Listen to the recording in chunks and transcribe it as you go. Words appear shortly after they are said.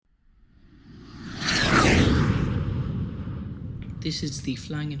This is the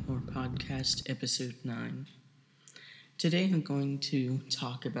Flying and More podcast, episode 9. Today I'm going to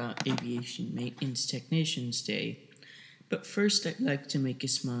talk about Aviation Maintenance Technicians Day, but first I'd like to make a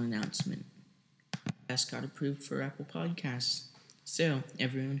small announcement. Podcast got approved for Apple Podcasts, so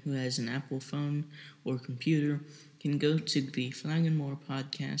everyone who has an Apple phone or computer can go to the Flying and More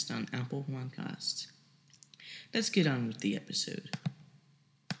podcast on Apple Podcasts. Let's get on with the episode.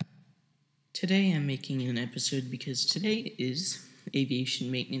 Today I'm making an episode because today is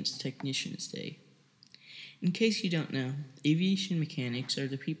Aviation Maintenance Technicians Day. In case you don't know, aviation mechanics are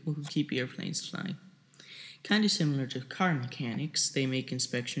the people who keep airplanes flying. Kind of similar to car mechanics, they make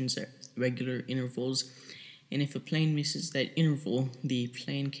inspections at regular intervals, and if a plane misses that interval, the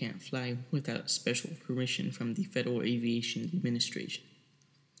plane can't fly without special permission from the Federal Aviation Administration.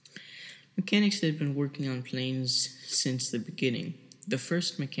 Mechanics have been working on planes since the beginning. The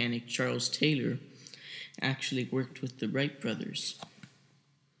first mechanic, Charles Taylor, actually worked with the Wright brothers.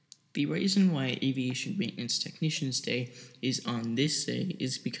 The reason why Aviation Maintenance Technicians Day is on this day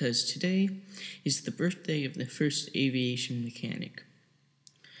is because today is the birthday of the first aviation mechanic.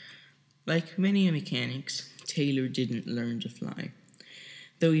 Like many mechanics, Taylor didn't learn to fly.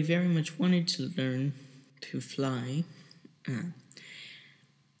 Though he very much wanted to learn to fly,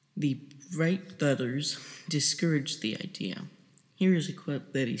 the Wright brothers discouraged the idea. Here is a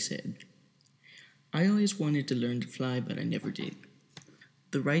quote that he said, "I always wanted to learn to fly, but I never did.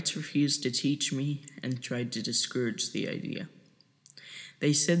 The Wrights refused to teach me and tried to discourage the idea.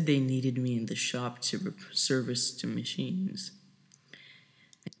 They said they needed me in the shop to service the machines.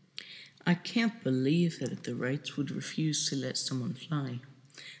 I can't believe that the Wrights would refuse to let someone fly.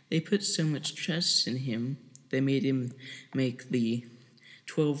 They put so much trust in him, they made him make the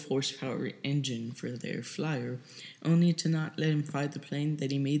 12 horsepower engine for their flyer, only to not let him fly the plane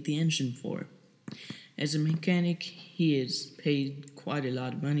that he made the engine for. As a mechanic, he is paid quite a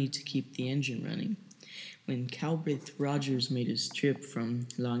lot of money to keep the engine running. When Calvert Rogers made his trip from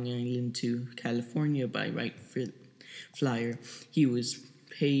Long Island to California by Wright Flyer, he was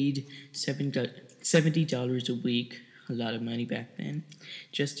paid $70 a week, a lot of money back then,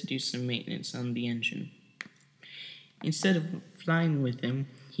 just to do some maintenance on the engine. Instead of flying with him,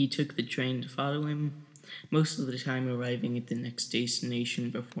 he took the train to follow him, most of the time arriving at the next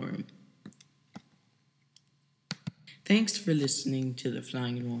destination before him. Thanks for listening to the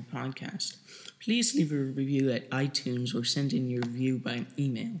Flying and More podcast. Please leave a review at iTunes or send in your review by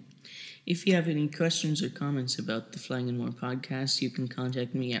email. If you have any questions or comments about the Flying and More podcast, you can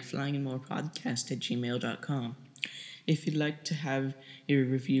contact me at flyingandmorepodcast@gmail.com. If you'd like to have your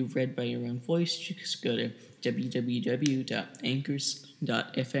review read by your own voice, just go to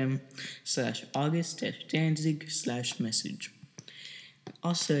www.anchors.fm/August-Danzig/message.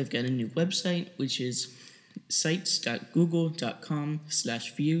 Also, I've got a new website, which is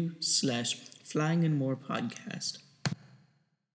sites.google.com/view/flyingandmorepodcast.